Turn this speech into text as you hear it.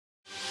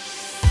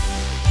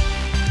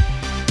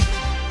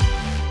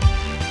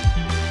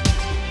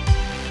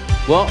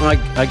Well,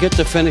 I get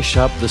to finish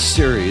up the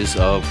series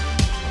of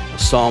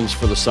Psalms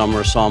for the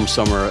Summer, Psalm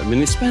Summer. I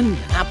mean, it's been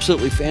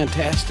absolutely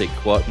fantastic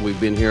what we've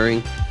been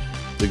hearing,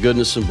 the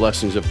goodness and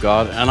blessings of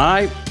God. And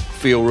I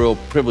feel real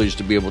privileged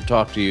to be able to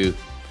talk to you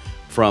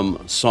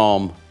from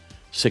Psalm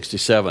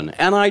 67.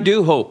 And I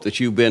do hope that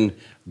you've been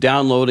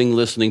downloading,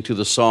 listening to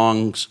the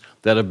songs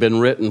that have been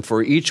written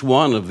for each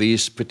one of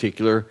these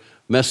particular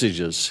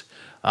messages.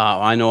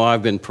 I know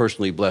I've been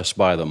personally blessed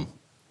by them.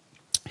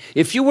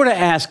 If you were to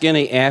ask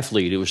any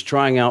athlete who was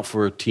trying out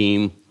for a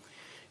team,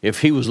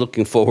 if he was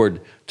looking forward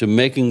to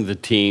making the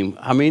team,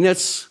 I mean,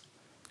 it's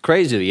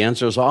crazy. The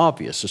answer is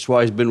obvious. That's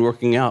why he's been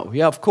working out.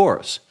 Yeah, of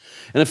course.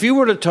 And if you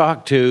were to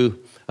talk to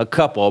a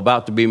couple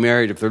about to be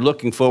married, if they're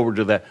looking forward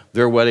to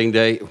their wedding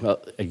day,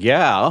 well,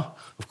 yeah,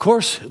 of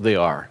course they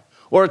are.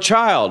 Or a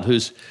child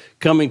who's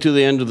coming to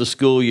the end of the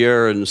school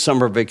year and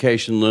summer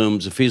vacation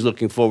looms, if he's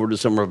looking forward to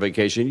summer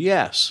vacation,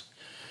 yes.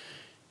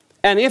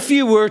 And if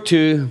you were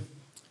to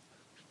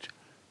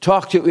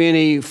talk to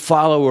any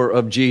follower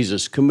of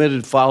Jesus,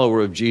 committed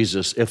follower of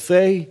Jesus, if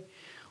they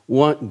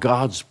want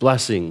God's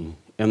blessing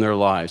in their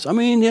lives, I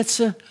mean, it's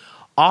an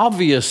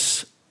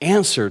obvious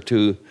answer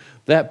to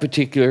that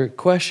particular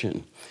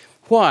question.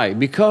 Why?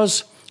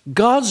 Because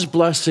God's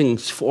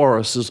blessings for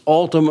us is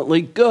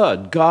ultimately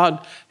good.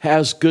 God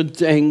has good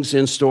things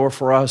in store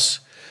for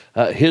us,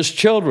 His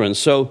children.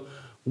 So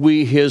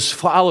we, His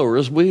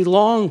followers, we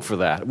long for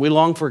that. We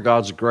long for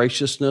God's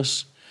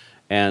graciousness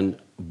and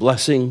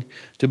blessing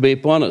to be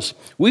upon us.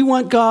 We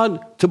want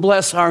God to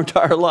bless our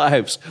entire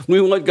lives.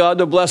 We want God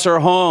to bless our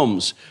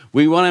homes.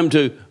 We want Him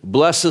to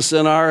bless us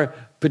in our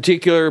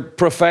particular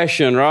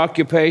profession or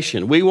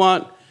occupation. We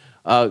want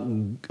a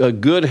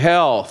good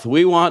health.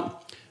 We want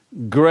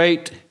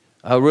great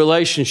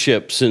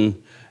relationships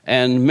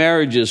and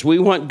marriages. We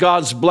want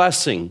God's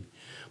blessing.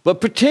 But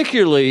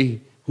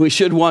particularly, we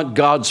should want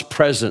God's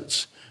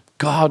presence,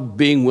 God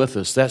being with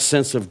us. That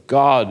sense of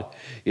God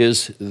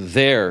is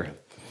there.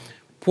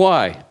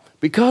 Why?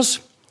 Because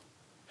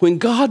when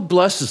God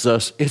blesses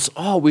us, it's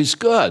always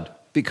good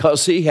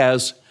because He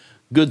has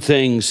good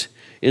things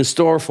in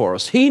store for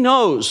us. He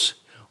knows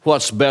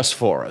what's best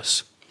for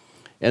us,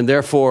 and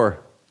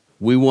therefore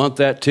we want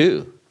that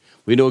too.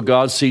 We know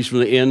God sees from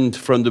the end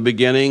from the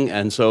beginning,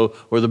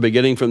 or the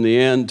beginning from the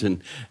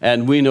end,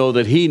 and we know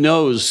that He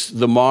knows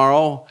the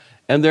morrow,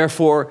 and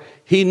therefore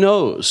He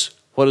knows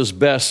what is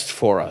best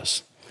for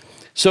us.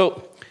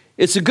 So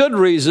it's a good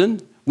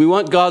reason. We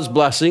want God's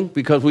blessing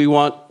because we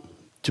want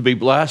to be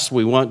blessed.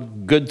 We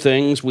want good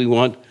things. We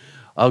want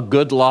a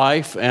good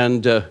life,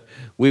 and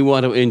we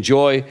want to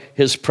enjoy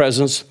His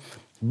presence.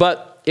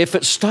 But if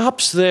it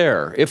stops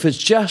there, if it's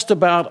just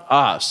about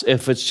us,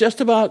 if it's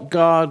just about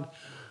God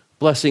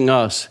blessing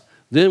us,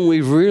 then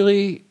we've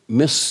really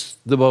missed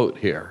the boat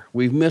here.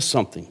 We've missed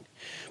something.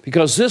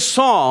 Because this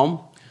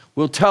psalm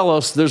will tell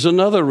us there's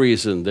another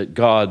reason that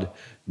God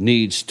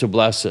needs to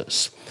bless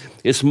us.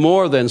 It's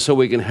more than so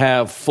we can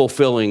have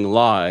fulfilling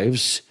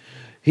lives.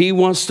 He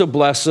wants to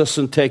bless us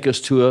and take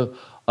us to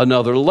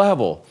another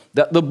level.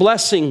 That the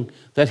blessing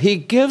that He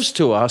gives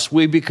to us,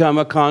 we become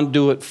a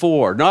conduit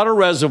for. Not a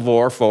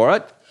reservoir for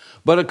it,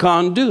 but a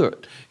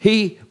conduit.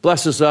 He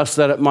blesses us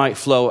that it might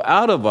flow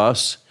out of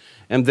us,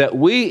 and that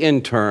we,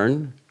 in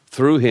turn,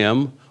 through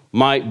Him,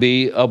 might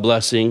be a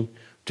blessing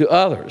to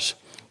others.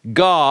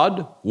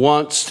 God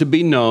wants to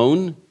be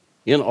known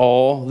in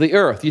all the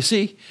earth. You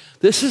see,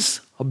 this is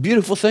a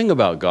beautiful thing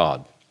about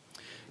God.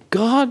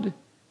 God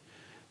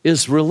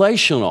is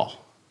relational.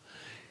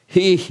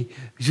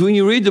 When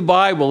you read the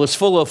Bible, it's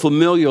full of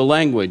familiar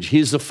language.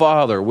 He's the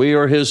Father. We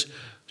are His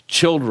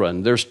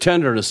children. There's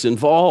tenderness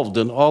involved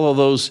in all of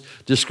those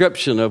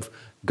description of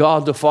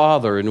God the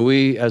Father and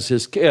we as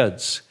His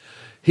kids.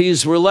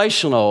 He's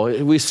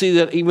relational. We see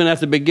that even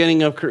at the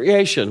beginning of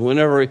creation,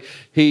 whenever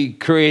He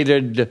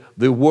created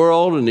the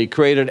world and He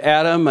created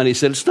Adam, and He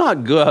said, it's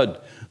not good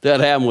that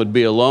Adam would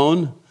be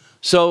alone.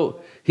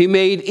 So He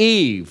made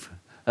Eve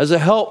as a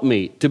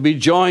helpmeet to be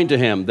joined to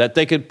Him, that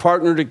they could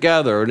partner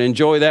together and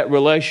enjoy that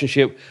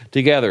relationship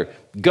together.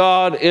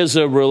 God is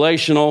a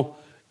relational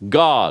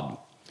God.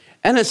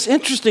 And it's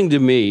interesting to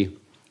me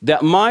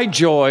that my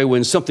joy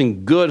when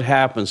something good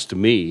happens to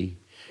me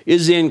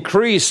is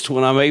increased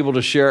when I'm able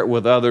to share it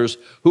with others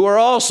who are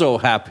also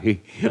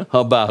happy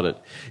about it.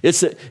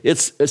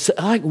 It's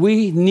like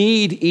we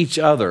need each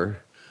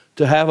other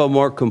to have a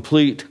more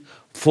complete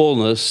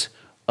fullness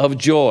of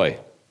joy.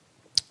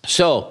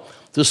 So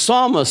the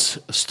psalmist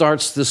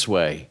starts this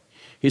way.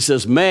 He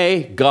says,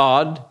 may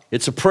God,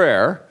 it's a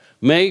prayer,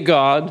 may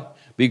God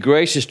be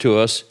gracious to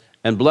us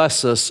and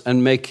bless us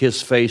and make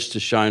His face to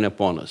shine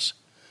upon us.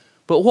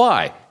 But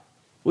why?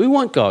 We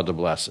want God to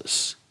bless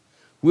us.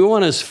 We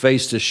want His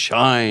face to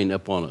shine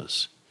upon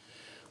us.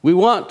 We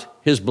want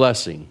His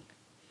blessing.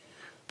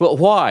 But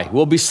why?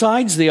 Well,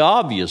 besides the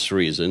obvious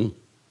reason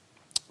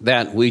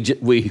that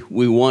we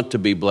want to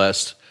be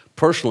blessed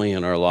personally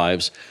in our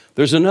lives,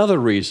 there's another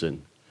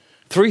reason.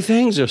 3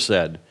 things are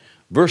said.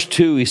 Verse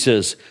 2, he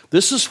says,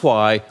 this is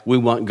why we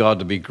want God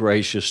to be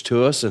gracious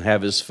to us and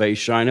have His face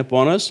shine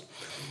upon us.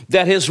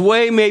 that his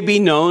way may be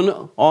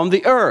known on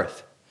the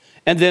earth.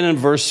 And then in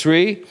verse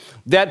 3,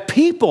 that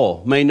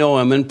people may know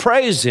him and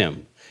praise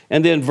him.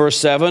 And then verse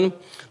 7,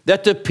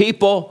 that the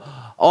people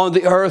on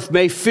the earth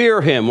may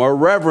fear him or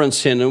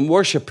reverence him and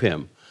worship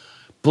him.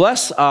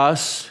 Bless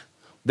us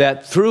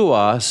that through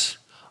us,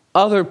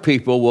 other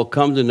people will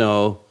come to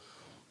know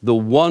the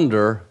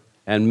wonder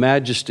and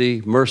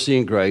majesty, mercy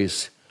and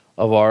grace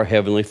of our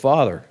Heavenly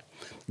Father.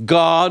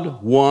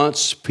 God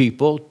wants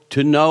people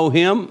to know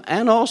him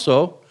and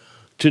also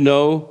to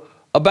know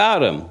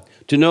about him,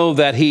 to know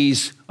that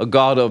he's a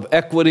God of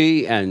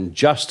equity and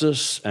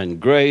justice and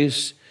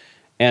grace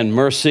and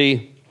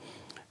mercy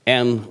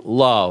and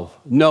love.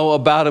 Know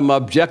about him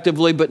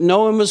objectively, but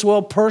know him as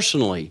well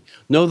personally.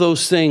 Know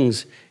those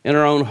things in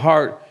our own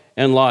heart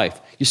and life.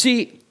 You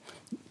see,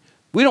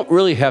 we don't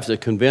really have to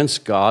convince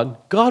God.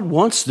 God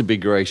wants to be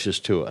gracious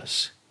to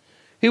us.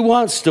 He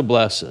wants to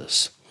bless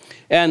us.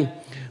 And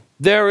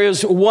there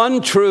is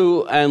one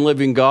true and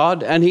living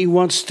God, and he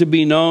wants to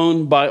be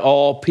known by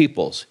all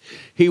peoples.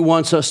 He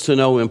wants us to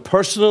know him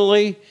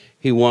personally.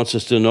 He wants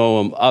us to know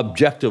him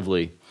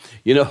objectively.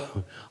 You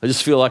know, I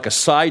just feel like a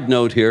side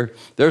note here.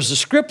 There's a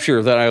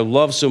scripture that I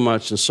love so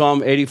much in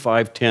Psalm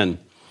 85:10.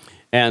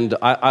 And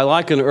I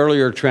like an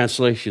earlier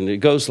translation. It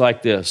goes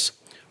like this: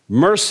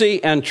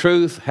 mercy and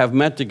truth have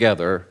met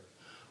together.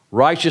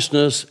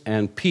 Righteousness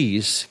and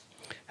peace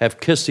have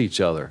kissed each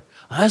other.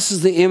 This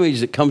is the image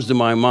that comes to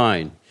my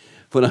mind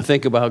when I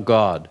think about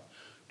God.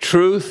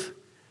 Truth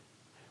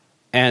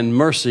and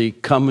mercy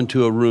come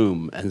into a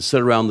room and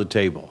sit around the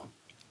table.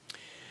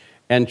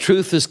 And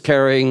truth is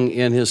carrying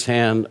in his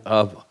hand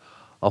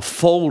a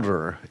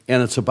folder,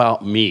 and it's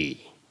about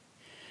me.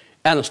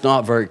 And it's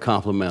not very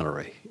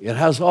complimentary. It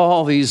has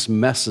all these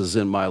messes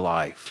in my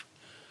life.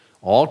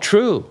 All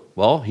true.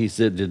 Well, he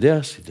did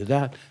this, he did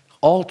that.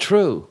 All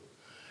true.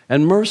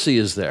 And mercy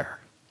is there.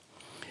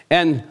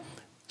 And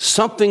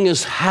something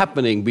is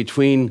happening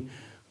between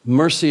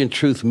mercy and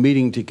truth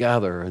meeting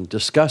together and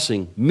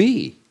discussing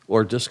me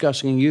or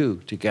discussing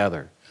you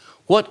together.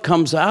 What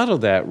comes out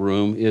of that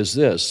room is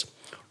this: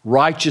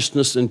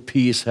 righteousness and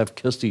peace have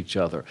kissed each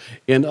other.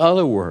 In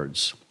other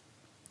words,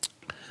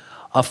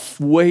 a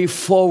way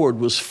forward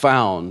was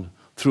found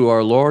through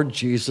our Lord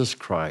Jesus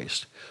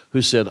Christ,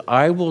 who said,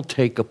 I will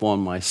take upon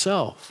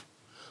myself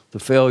the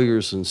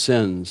failures and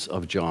sins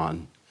of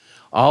John.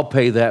 I'll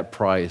pay that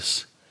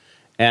price.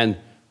 And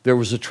there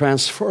was a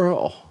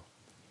transferal.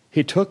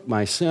 He took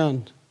my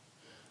sin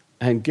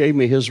and gave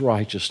me his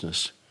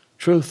righteousness.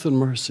 Truth and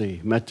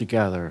mercy met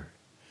together.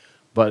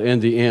 But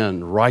in the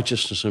end,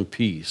 righteousness and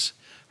peace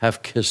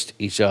have kissed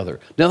each other.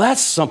 Now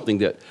that's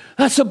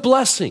a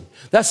blessing.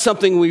 That's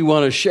something we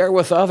want to share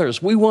with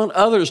others. We want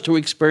others to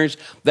experience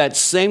that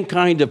same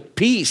kind of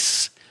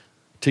peace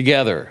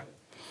together.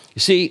 You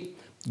see,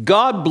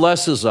 God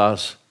blesses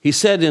us. He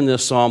said in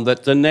this psalm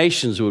that the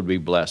nations would be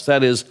blessed.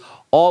 That is,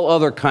 all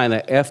other kind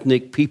of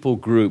ethnic people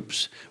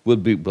groups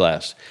would be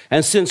blessed.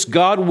 And since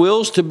God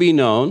wills to be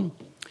known,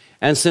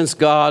 and since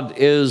God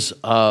is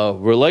a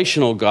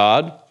relational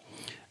God,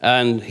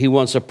 and he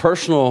wants a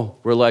personal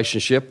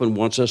relationship and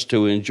wants us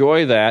to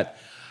enjoy that,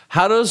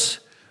 how does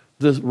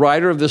the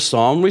writer of this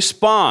psalm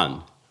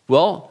respond?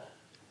 Well,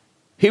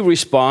 he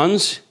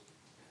responds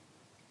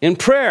in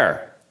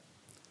prayer.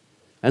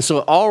 And so,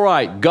 all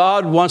right,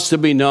 God wants to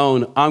be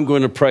known. I'm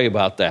going to pray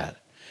about that.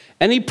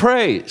 And he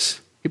prays.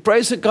 He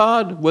prays that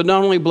God would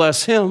not only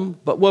bless him,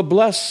 but would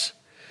bless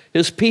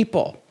his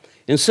people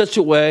in such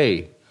a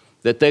way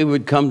that they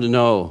would come to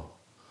know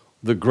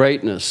the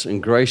greatness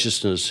and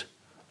graciousness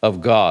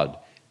of God.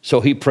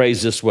 So he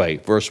prays this way,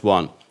 verse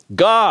 1.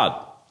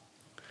 God,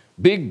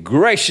 be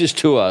gracious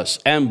to us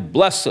and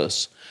bless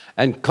us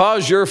and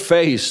cause your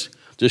face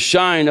to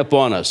shine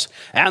upon us.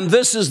 And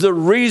this is the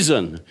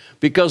reason,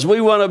 because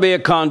we want to be a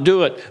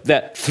conduit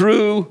that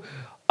through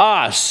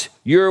us,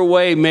 your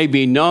way may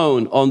be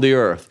known on the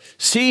earth.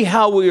 See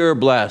how we are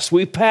blessed.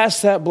 We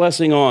pass that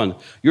blessing on,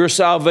 your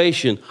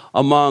salvation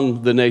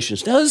among the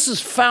nations. Now, this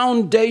is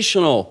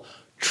foundational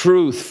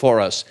truth for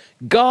us.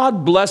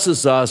 God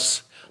blesses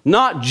us,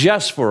 not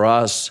just for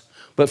us,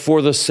 but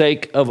for the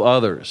sake of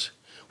others.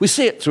 We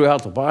see it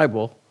throughout the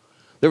Bible.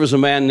 There was a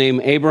man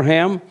named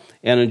Abraham,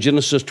 and in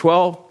Genesis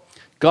 12,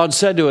 God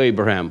said to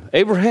Abraham,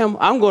 Abraham,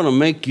 I'm going to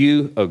make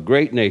you a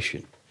great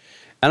nation,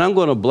 and I'm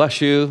going to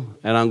bless you,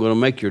 and I'm going to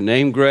make your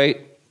name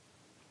great,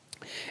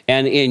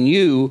 and in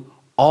you,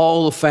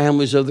 all the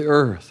families of the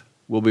earth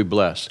will be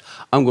blessed.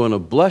 I'm going to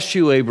bless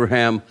you,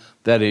 Abraham,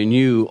 that in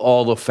you,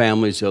 all the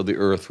families of the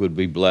earth would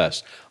be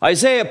blessed.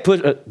 Isaiah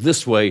put it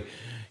this way.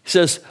 He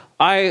says,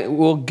 I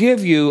will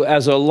give you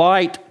as a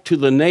light to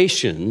the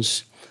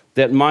nations,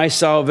 that my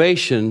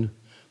salvation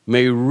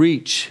may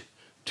reach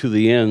to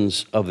the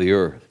ends of the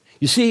earth.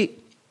 You see,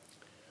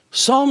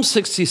 Psalm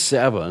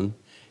 67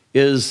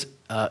 is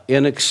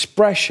an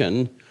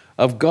expression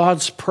of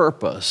God's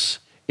purpose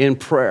in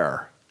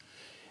prayer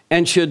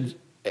and should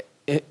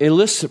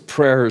elicit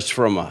prayers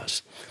from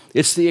us.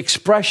 It's the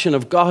expression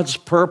of God's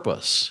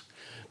purpose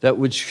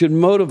that should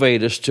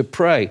motivate us to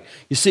pray.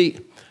 You see,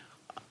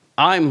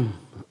 I'm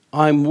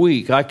I'm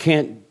weak. I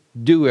can't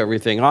do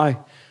everything.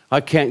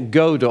 I can't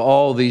go to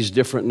all these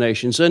different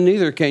nations, and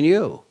neither can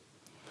you.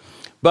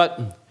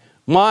 But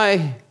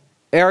my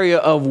area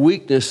of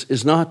weakness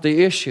is not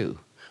the issue,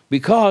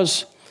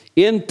 because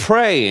in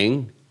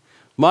praying,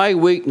 my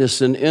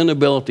weakness and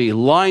inability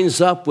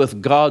lines up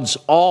with God's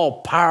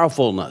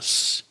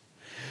all-powerfulness,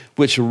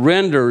 which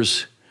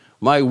renders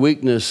my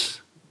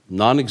weakness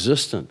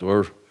non-existent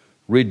or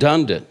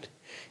redundant.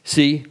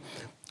 See,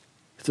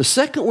 the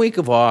second week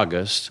of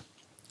August,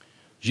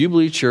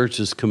 Jubilee Church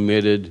is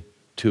committed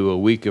to a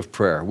week of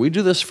prayer. We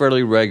do this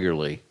fairly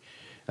regularly.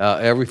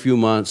 Every few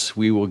months,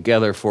 we will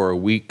gather for a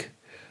week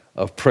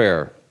of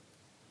prayer.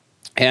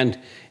 And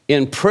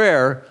in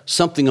prayer,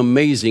 something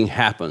amazing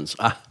happens.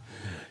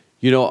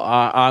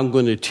 I'm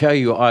going to tell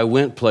you, I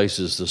went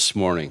places this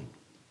morning.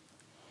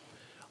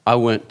 I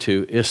went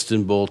to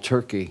Istanbul,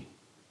 Turkey.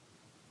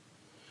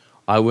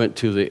 I went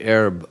to the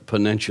Arab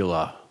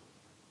Peninsula.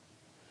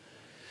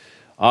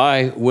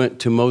 I went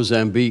to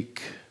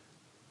Mozambique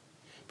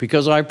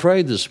because I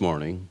prayed this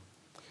morning.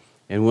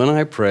 And when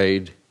I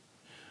prayed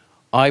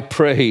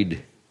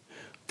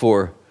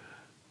for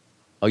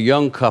a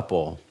young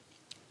couple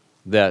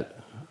that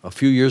a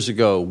few years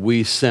ago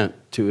we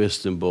sent to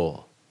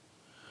Istanbul,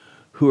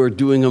 who are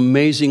doing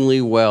amazingly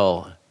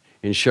well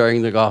in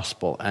sharing the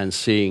gospel and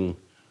seeing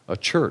a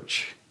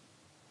church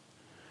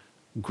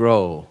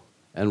grow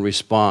and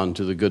respond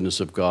to the goodness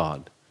of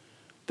God.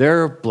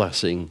 They're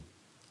blessing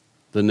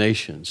the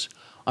nations.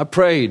 I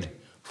prayed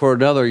for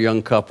another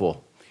young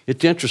couple.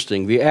 It's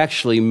interesting. They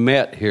actually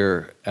met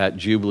here at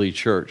Jubilee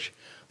Church.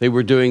 They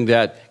were doing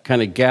that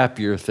kind of gap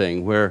year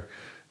thing where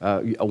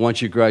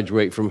once you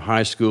graduate from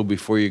high school,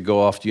 before you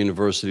go off to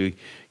university,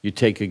 you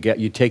take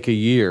a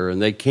year.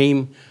 And they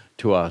came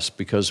to us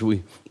because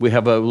we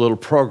have a little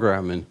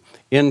program and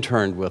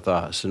interned with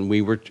us, and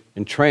we were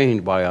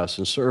trained by us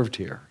and served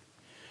here.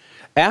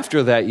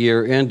 After that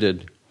year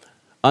ended,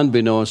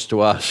 unbeknownst to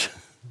us,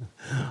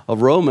 a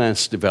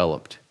romance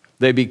developed.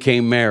 They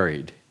became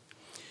married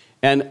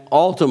and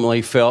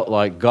ultimately felt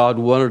like God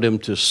wanted them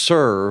to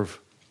serve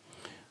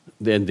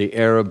in the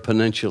Arab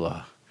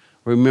Peninsula.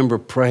 I remember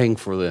praying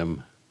for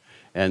them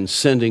and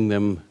sending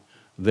them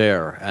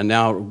there, and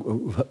now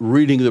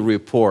reading the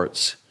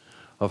reports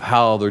of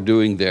how they're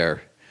doing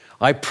there.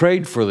 I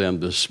prayed for them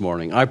this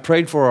morning. I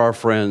prayed for our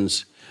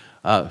friends,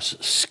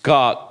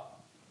 Scott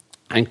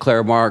and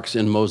Claire Marks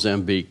in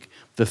Mozambique,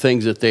 the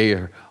things that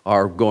they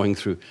are going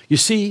through. You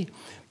see,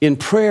 in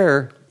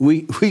prayer,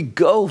 we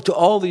go to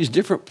all these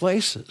different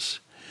places.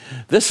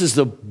 This is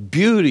the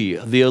beauty,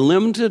 the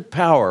unlimited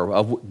power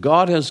of what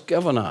God has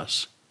given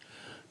us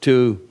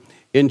to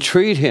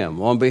entreat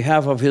Him on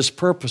behalf of His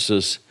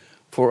purposes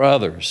for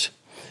others.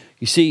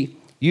 You see,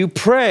 you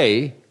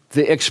pray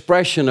the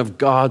expression of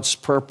God's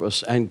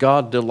purpose, and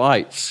God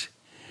delights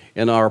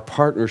in our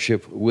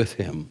partnership with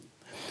Him.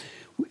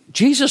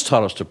 Jesus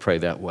taught us to pray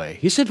that way.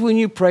 He said, when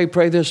you pray,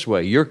 pray this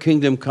way: your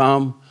kingdom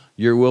come,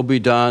 your will be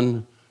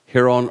done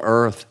here on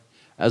earth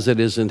as it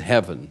is in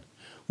heaven.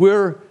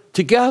 We're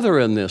together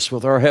in this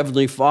with our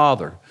Heavenly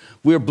Father.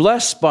 We're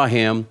blessed by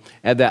Him,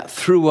 and that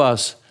through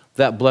us,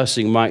 that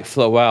blessing might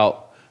flow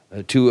out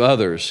to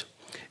others.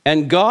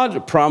 And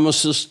God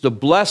promises to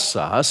bless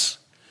us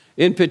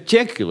in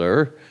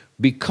particular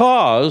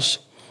because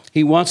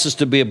He wants us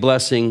to be a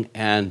blessing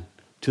and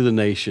to the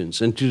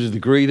nations. And to the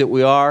degree that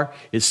we are,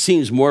 it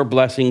seems more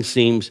blessing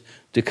seems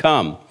to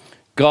come.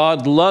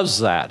 God loves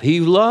that. He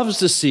loves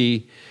to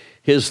see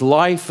His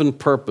life and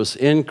purpose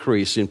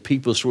increase in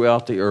people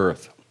throughout the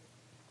earth.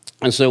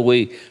 And so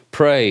we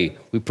pray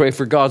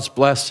for God's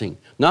blessing,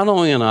 not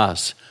only on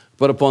us,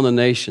 but upon the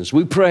nations.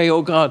 We pray,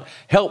 oh God,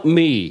 help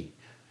me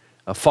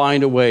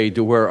find a way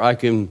to where I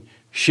can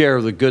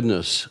share the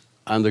goodness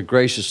and the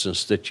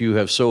graciousness that you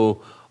have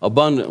so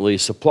abundantly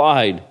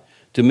supplied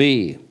to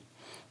me.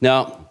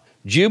 Now,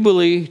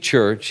 Jubilee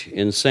Church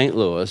in St.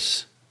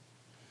 Louis,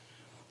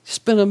 it's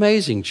been an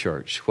amazing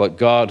church, what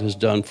God has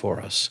done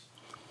for us.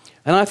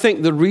 And I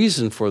think the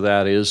reason for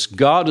that is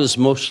God is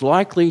most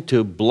likely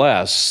to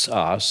bless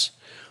us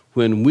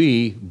when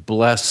we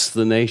bless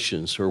the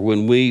nations or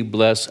when we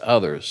bless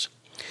others.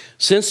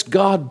 Since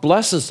God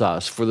blesses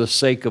us for the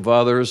sake of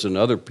others and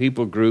other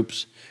people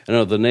groups and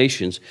other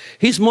nations,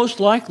 He's most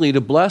likely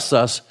to bless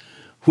us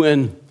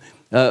when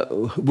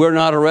we're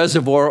not a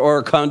reservoir or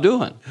a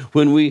conduit,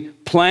 when we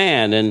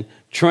plan and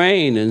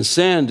train and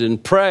send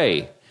and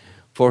pray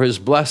for His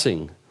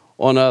blessing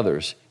on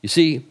others. You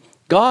see,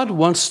 God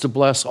wants to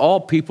bless all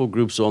people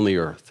groups on the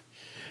earth.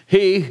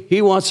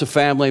 He wants a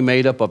family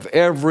made up of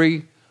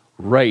every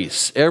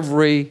race,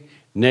 every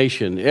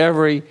nation,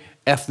 every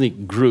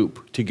ethnic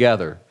group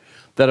together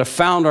that have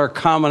found our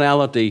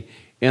commonality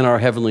in our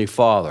Heavenly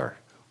Father.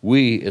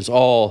 We as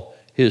all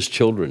His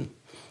children.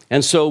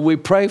 And so we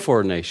pray for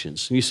our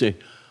nations. And you say,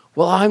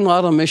 well, I'm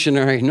not a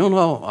missionary.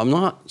 No, I'm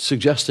not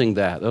suggesting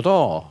that at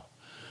all.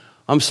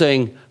 I'm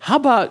saying, how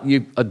about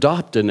you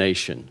adopt a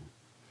nation?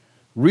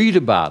 Read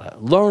about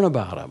it, learn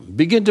about them,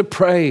 begin to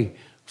pray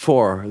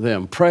for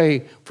them,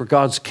 pray for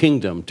God's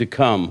kingdom to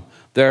come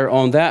there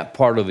on that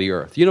part of the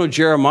earth. You know,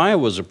 Jeremiah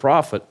was a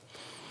prophet,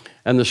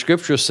 and the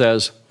scripture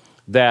says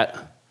that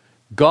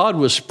God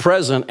was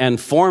present and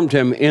formed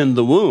him in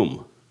the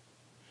womb.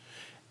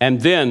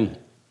 And then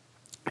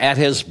at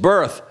his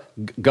birth,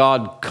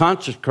 God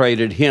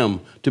consecrated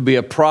him to be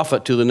a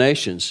prophet to the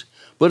nations.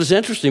 But it's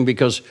interesting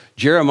because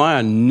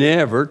Jeremiah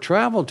never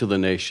traveled to the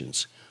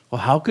nations.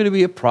 Well, how could he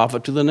be a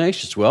prophet to the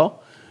nations?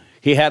 Well,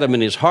 he had them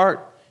in his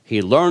heart.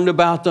 He learned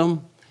about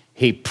them.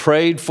 He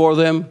prayed for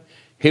them.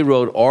 He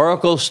wrote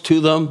oracles to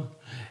them.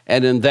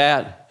 And in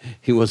that,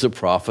 he was a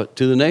prophet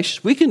to the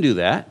nations. We can do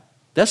that.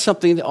 That's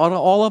something that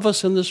all of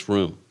us in this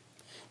room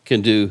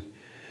can do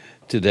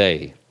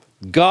today.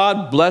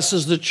 God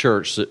blesses the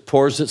church that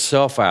pours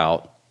itself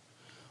out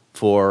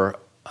for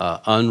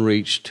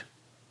unreached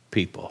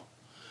people,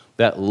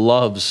 that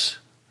loves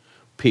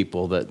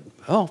people that,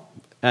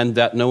 and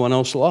that no one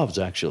else loves,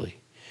 actually.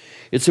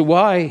 It's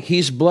why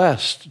he's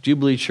blessed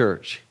Jubilee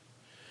Church.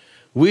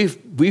 We've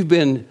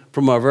been,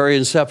 from our very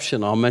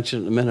inception, I'll mention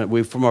it in a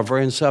minute, from our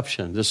very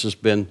inception, this has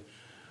been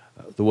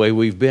the way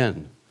we've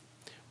been.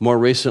 More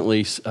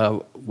recently,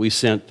 we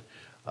sent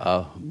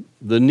the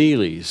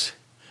Neelys,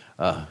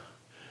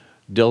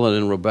 Dylan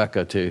and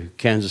Rebecca, to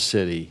Kansas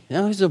City.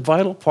 Now, he's a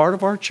vital part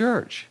of our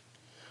church.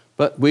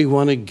 But we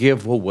want to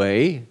give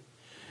away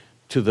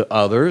to the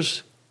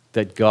others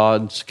that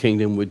God's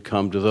kingdom would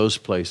come to those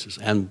places.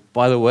 And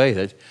by the way,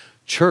 that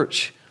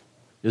church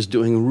is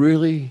doing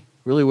really,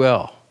 really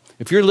well.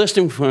 If you're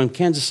listening from the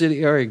Kansas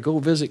City area, go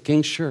visit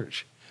King's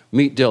Church.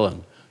 Meet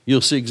Dylan. You'll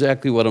see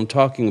exactly what I'm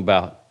talking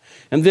about.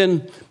 And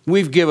then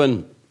we've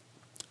given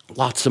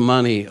lots of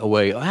money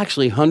away,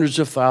 actually hundreds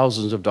of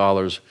thousands of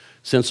dollars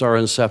since our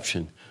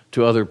inception,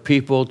 to other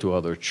people, to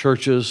other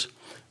churches,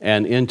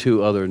 and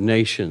into other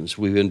nations.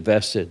 We've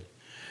invested.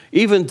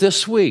 Even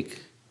this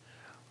week,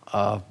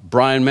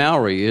 Brian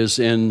Mowry is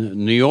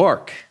in New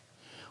York,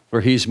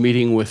 where he's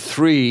meeting with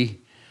 3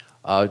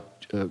 of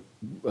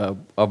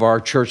our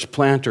church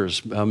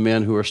planters,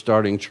 men who are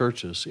starting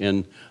churches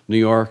in New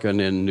York and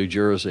in New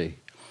Jersey.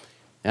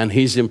 And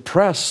he's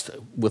impressed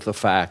with the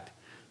fact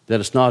that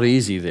it's not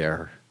easy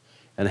there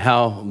and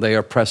how they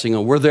are pressing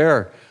on. We're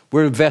there.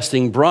 We're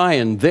investing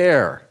Brian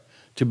there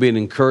to be an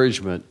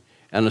encouragement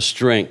and a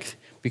strength,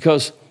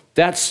 because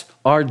that's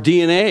our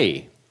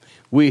DNA.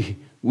 We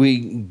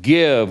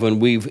give,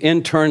 and we've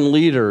interned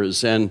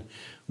leaders, and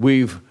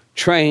we've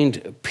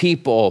trained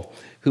people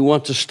who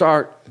want to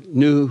start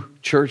new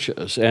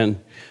churches, and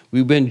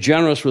we've been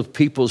generous with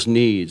people's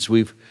needs.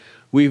 We've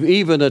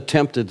even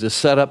attempted to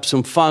set up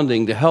some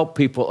funding to help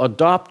people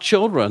adopt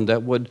children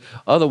that would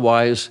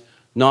otherwise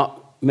not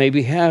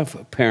maybe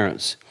have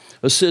parents.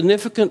 A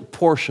significant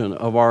portion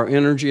of our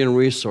energy and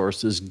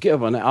resources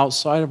given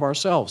outside of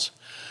ourselves.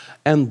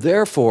 And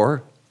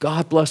therefore,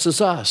 God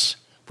blesses us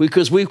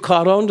because we've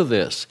caught on to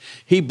this.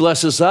 He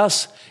blesses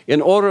us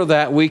in order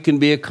that we can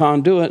be a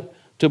conduit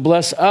to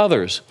bless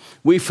others.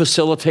 We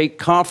facilitate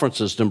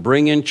conferences and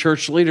bring in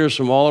church leaders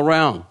from all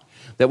around,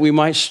 that we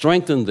might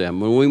strengthen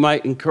them and we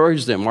might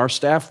encourage them. Our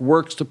staff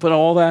works to put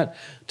all that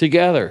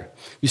together.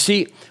 You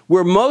see,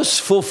 we're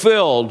most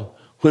fulfilled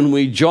when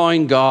we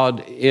join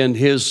God in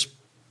his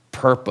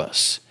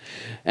purpose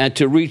and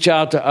to reach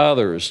out to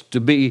others, to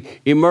be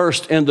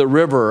immersed in the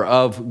river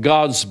of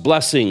God's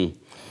blessing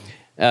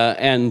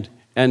and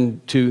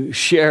to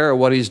share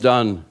what he's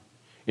done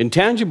in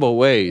tangible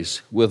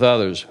ways with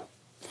others.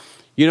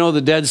 You know,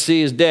 the Dead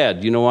Sea is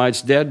dead. You know why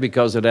it's dead?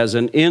 Because it has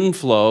an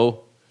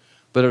inflow,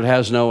 but it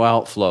has no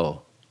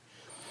outflow.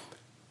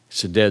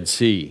 It's a Dead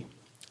Sea.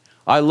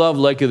 I love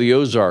Lake of the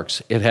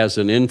Ozarks. It has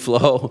an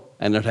inflow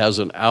and it has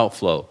an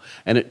outflow,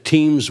 and it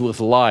teems with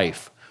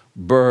life,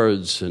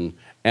 birds and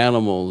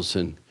animals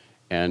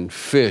and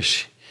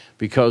fish,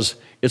 because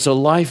it's a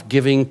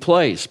life-giving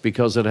place,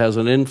 because it has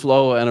an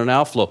inflow and an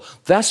outflow.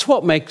 That's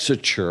what makes a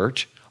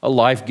church a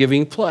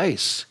life-giving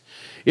place.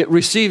 It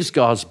receives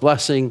God's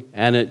blessing,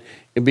 and it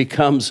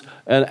becomes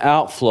an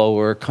outflow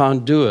or a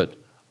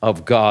conduit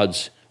of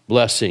God's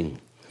blessing.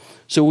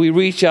 So we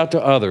reach out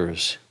to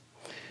others.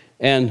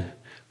 And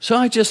so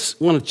I just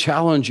want to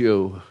challenge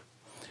you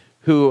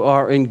who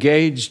are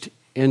engaged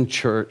in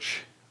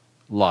church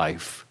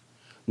life,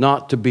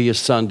 not to be a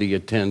Sunday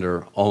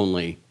attender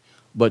only,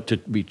 but to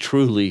be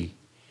truly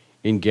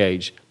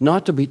engaged,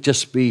 not to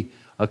just be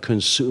a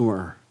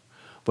consumer,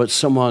 but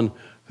someone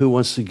who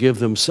wants to give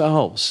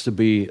themselves to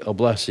be a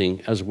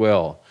blessing as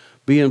well.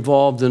 Be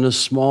involved in a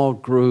small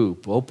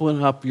group.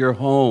 Open up your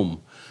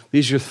home.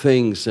 These are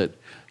things that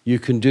you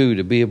can do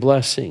to be a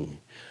blessing.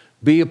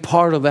 Be a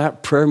part of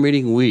that prayer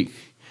meeting week.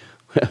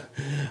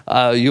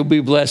 You'll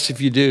be blessed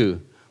if you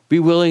do. Be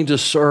willing to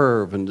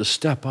serve and to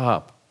step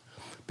up,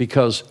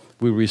 because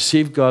we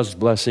receive God's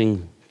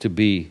blessing to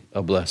be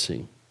a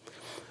blessing.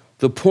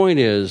 The point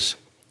is,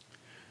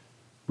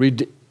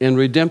 in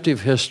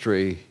redemptive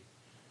history,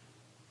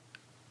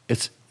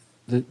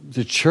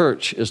 the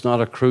church is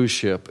not a cruise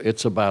ship,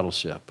 it's a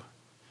battleship.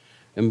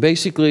 And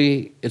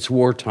basically, it's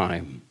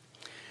wartime.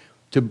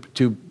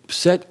 To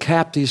set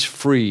captives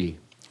free.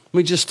 Let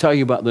me just tell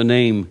you about the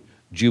name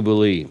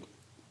Jubilee.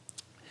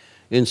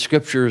 in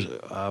Scripture,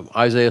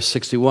 Isaiah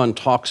 61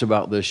 talks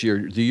about this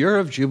year. The year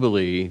of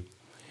Jubilee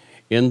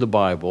in the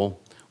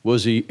Bible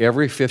was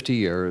every 50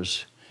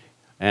 years,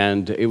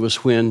 and it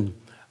was when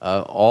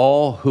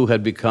all who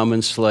had become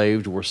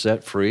enslaved were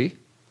set free,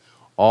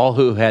 all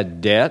who had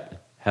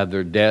debt had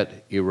their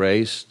debt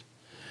erased,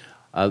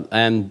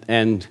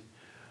 and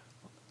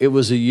it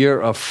was a year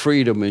of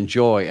freedom and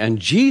joy. And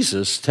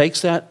Jesus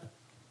takes that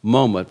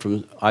moment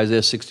from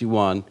Isaiah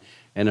 61,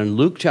 and in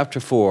Luke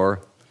chapter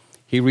 4,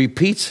 he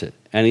repeats it,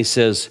 and he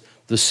says,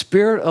 "The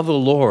Spirit of the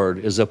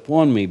Lord is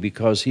upon me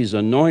because he's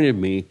anointed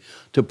me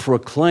to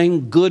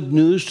proclaim good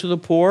news to the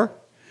poor.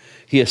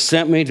 He has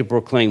sent me to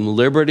proclaim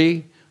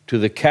liberty to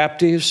the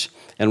captives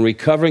and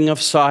recovering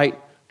of sight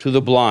to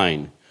the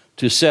blind,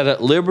 to set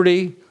at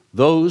liberty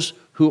those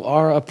who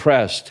are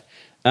oppressed,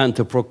 and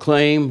to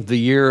proclaim the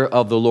year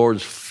of the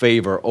Lord's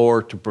favor,"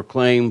 or to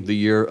proclaim the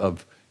year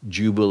of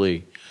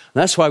Jubilee.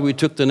 And that's why we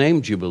took the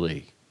name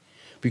Jubilee,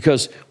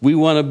 because we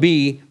want to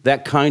be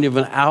that kind of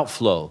an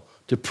outflow,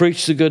 to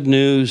preach the good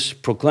news,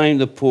 proclaim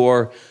the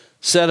poor,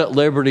 set at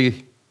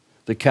liberty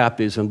the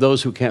captives, and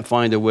those who can't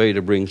find a way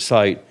to bring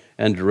sight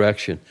and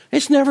direction.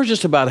 It's never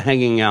just about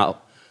hanging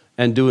out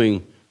and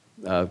doing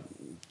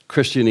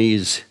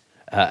Christianese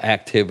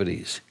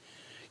activities.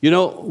 You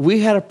know,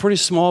 we had a pretty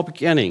small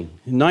beginning.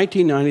 In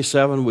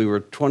 1997, we were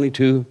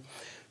 22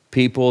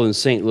 people in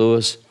St.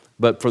 Louis,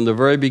 but from the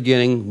very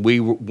beginning, we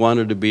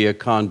wanted to be a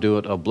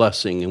conduit of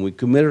blessing, and we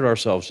committed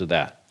ourselves to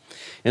that.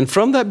 And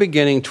from that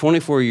beginning,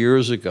 24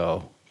 years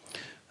ago,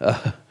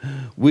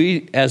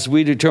 as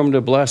we determined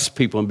to bless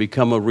people and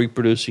become a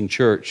reproducing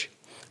church,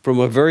 from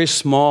a very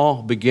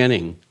small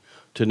beginning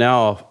to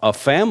now a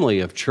family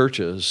of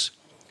churches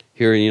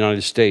here in the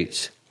United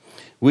States,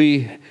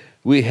 we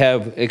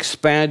have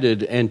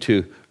expanded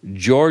into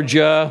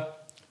Georgia,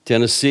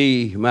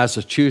 Tennessee,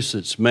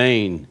 Massachusetts,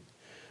 Maine,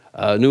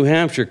 New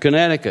Hampshire,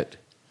 Connecticut,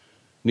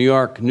 New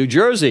York, New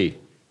Jersey,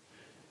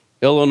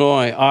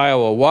 Illinois,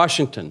 Iowa,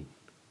 Washington,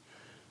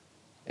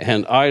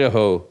 and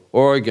Idaho,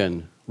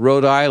 Oregon,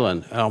 Rhode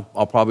Island.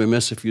 I'll probably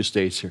miss a few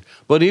states here.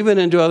 But even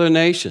into other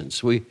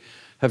nations. We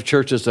have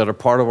churches that are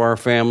part of our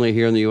family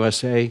here in the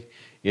USA,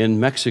 in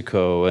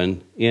Mexico,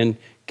 and in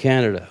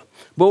Canada.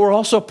 But we're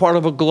also part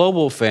of a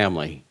global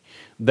family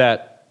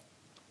that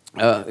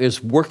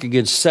is working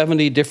in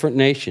 70 different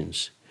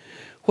nations.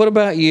 What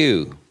about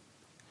you?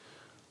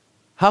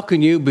 How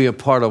can you be a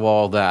part of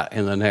all that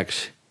in the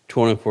next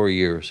 24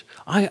 years?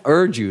 I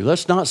urge you,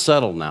 let's not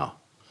settle now.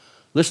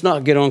 Let's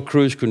not get on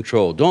cruise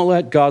control. Don't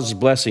let God's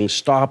blessing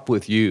stop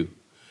with you.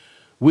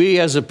 We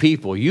as a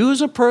people, you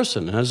as a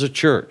person, as a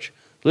church,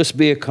 let's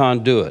be a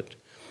conduit.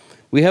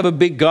 We have a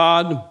big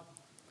God.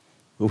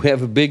 We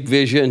have a big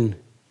vision,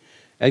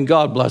 and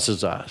God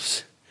blesses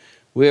us.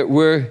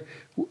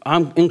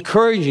 I'm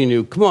encouraging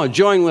you, come on,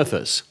 join with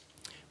us.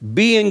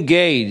 Be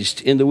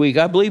engaged in the week.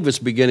 I believe it's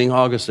beginning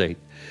August 8th.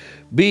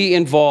 Be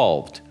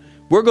involved.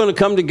 We're going to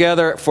come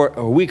together for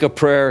a week of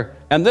prayer,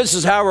 and this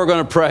is how we're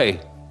going to pray.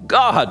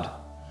 God,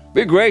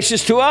 be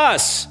gracious to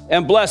us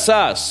and bless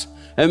us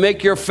and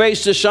make your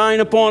face to shine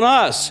upon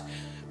us,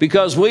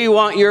 because we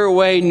want your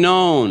way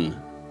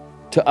known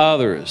to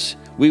others.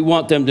 We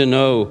want them to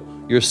know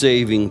your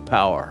saving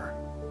power.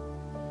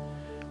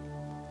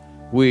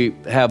 We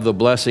have the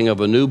blessing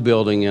of a new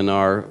building in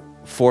our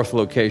 4th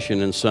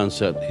location in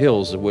Sunset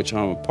Hills, of which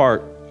I'm a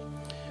part.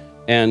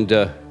 And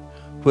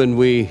when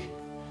we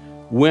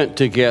went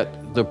to get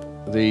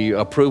the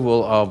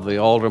approval of the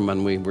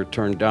alderman, we were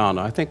turned down.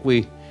 I think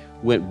we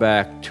went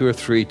back 2 or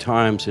 3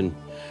 times, and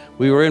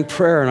we were in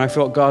prayer, and I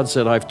felt God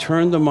said, "I've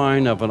turned the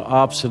mind of an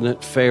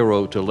obstinate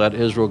Pharaoh to let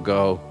Israel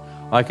go.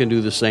 I can do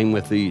the same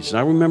with these." And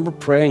I remember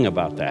praying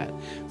about that,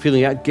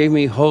 feeling that gave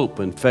me hope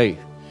and faith.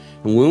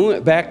 And when we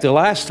went back the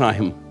last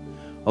time,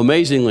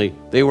 amazingly,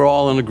 they were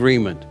all in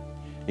agreement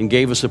and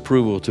gave us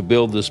approval to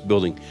build this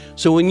building.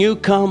 So when you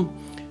come,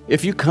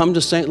 if you come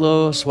to St.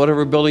 Louis,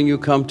 whatever building you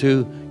come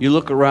to, you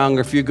look around,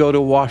 or if you go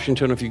to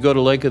Washington, or if you go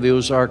to Lake of the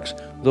Ozarks,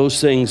 those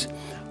things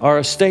are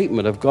a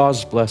statement of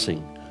God's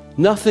blessing.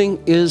 Nothing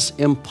is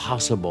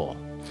impossible.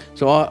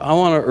 So I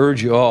want to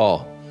urge you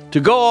all to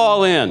go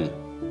all in.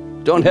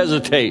 Don't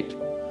hesitate.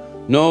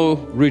 No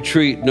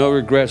retreat, no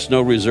regrets,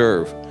 no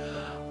reserve.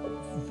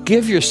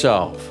 Give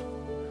yourself.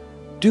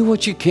 Do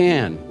what you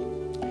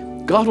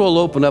can. God will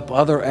open up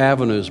other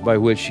avenues by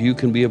which you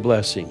can be a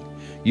blessing.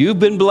 You've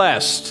been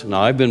blessed, and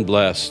I've been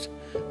blessed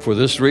for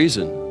this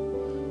reason,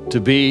 to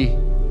be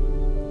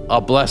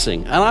a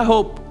blessing. And I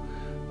hope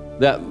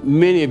that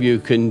many of you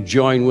can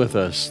join with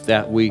us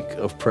that week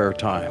of prayer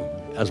time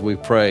as we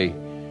pray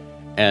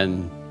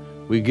and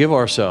we give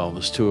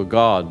ourselves to a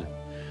God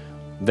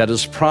that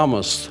has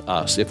promised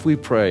us, if we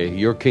pray,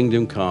 your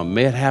kingdom come,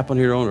 may it happen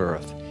here on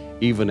earth,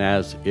 even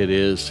as it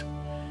is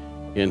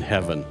in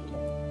heaven.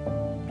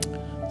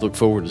 Look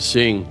forward to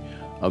seeing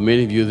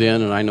many of you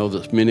then, and I know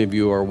that many of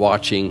you are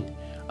watching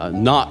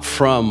not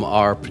from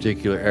our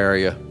particular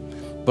area,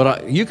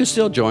 but you can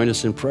still join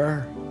us in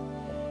prayer.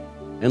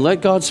 And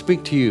let God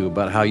speak to you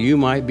about how you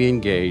might be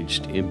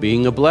engaged in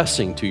being a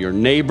blessing to your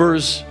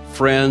neighbors,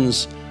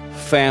 friends,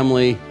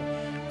 family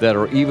that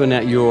are even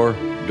at your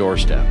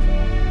doorstep.